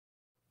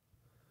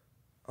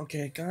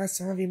Okay, guys,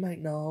 some of you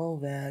might know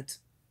that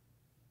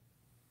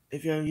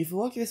if you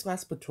look at this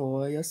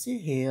masturbatory, you'll see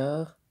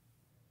here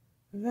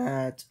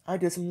that I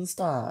did some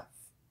stuff.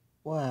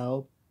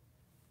 Well,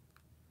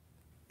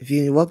 if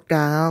you look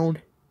down,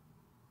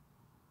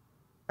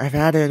 I've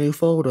added a new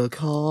folder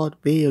called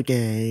Video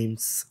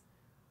Games.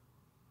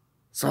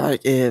 So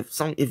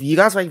if you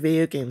guys like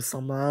video games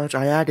so much,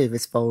 I added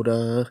this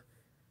folder,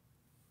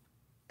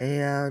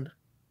 and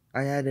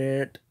I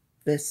added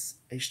this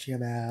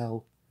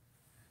HTML.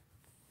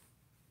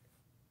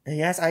 And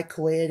yes, I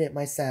created it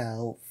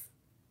myself.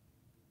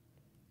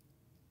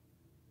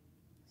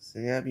 So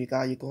yep, you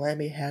got your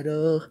Animate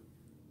header,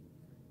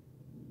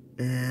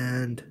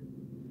 and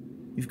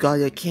you've got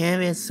your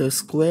canvas, your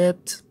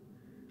script,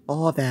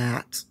 all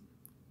that.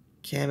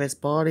 Canvas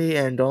body,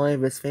 and only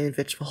this fan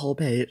fiction for whole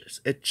page.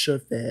 It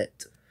should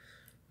fit.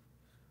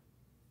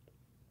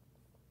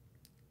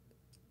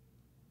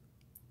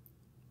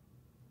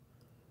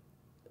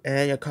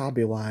 And your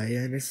copyright,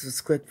 and this is a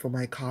script for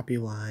my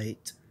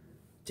copyright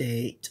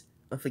date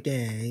of the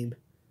game.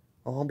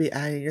 I won't be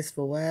adding this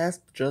for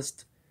last,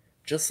 just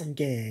some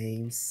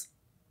games.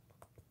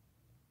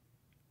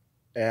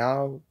 And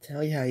I'll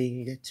tell you how you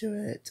can get to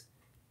it.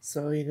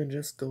 So you can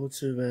just go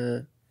to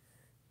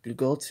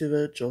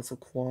the Joseph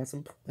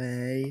Quantum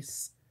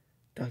Place,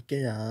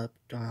 .github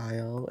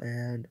dial,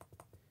 and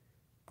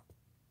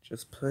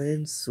just put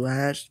in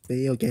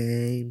 /video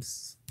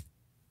games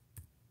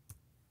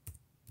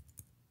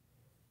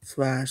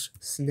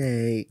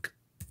 /snake.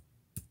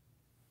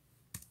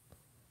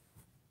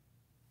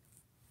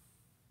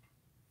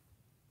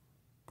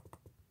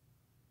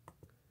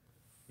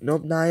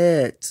 Nope, not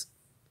it.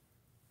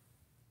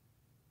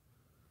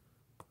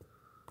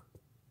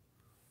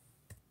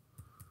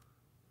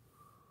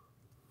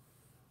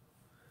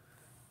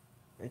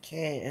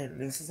 Okay,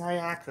 and this is how you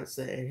access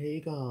it. And here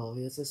you go.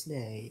 Here's a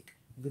snake.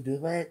 You can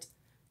do it.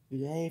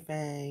 Do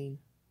anything.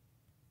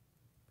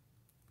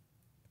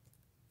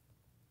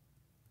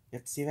 You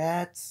have to see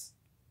that?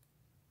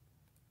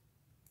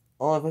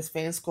 Oh, if this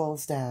fan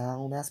scrolls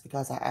down, that's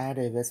because I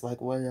added this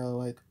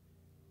little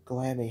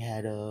Grammy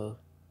header.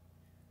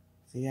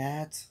 See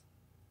that?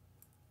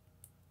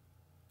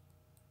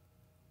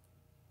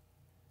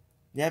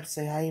 Yep,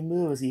 so how you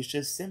move is you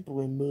just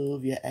simply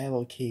move your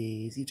arrow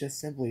keys. You just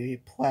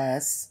simply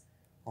press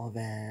on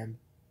them.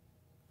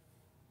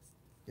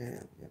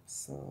 Yeah, yep,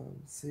 so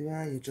see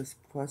that? You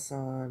just press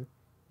on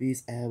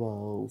these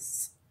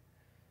arrows.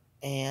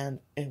 And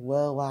it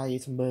will allow you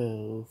to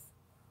move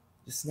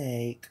the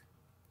snake.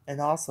 And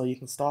also, you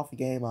can start the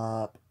game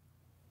up.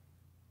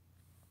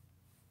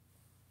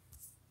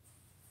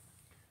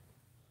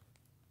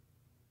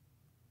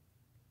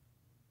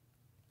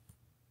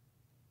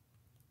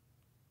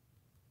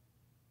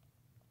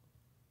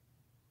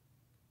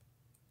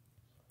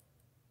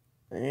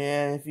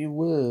 And if you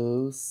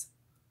lose,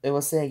 it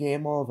will say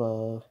game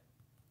over.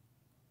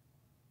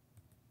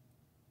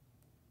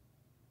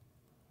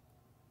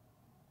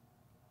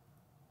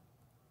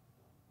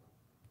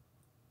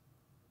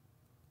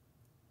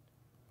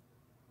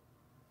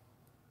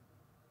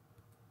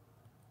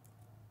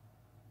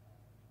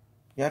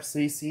 Yep, so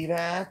you see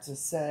that? It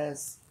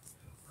says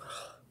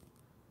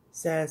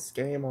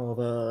game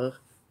over.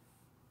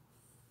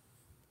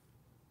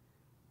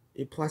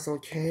 You press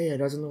OK, it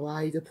doesn't allow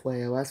you to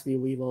play unless we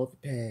reload the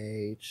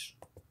page.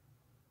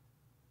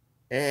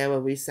 And it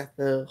will reset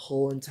the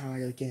whole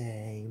entire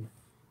game.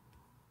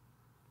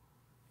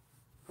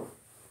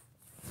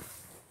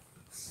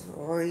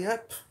 So,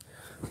 yep.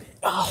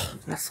 Oh,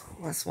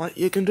 that's what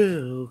you can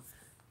do.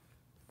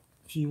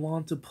 If you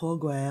want to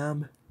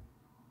program,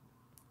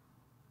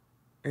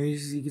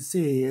 as you can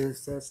see, it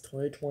says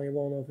 2021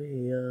 over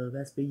here.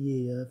 That's the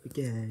year of the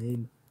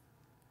game.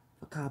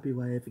 The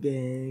copyright of the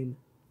game.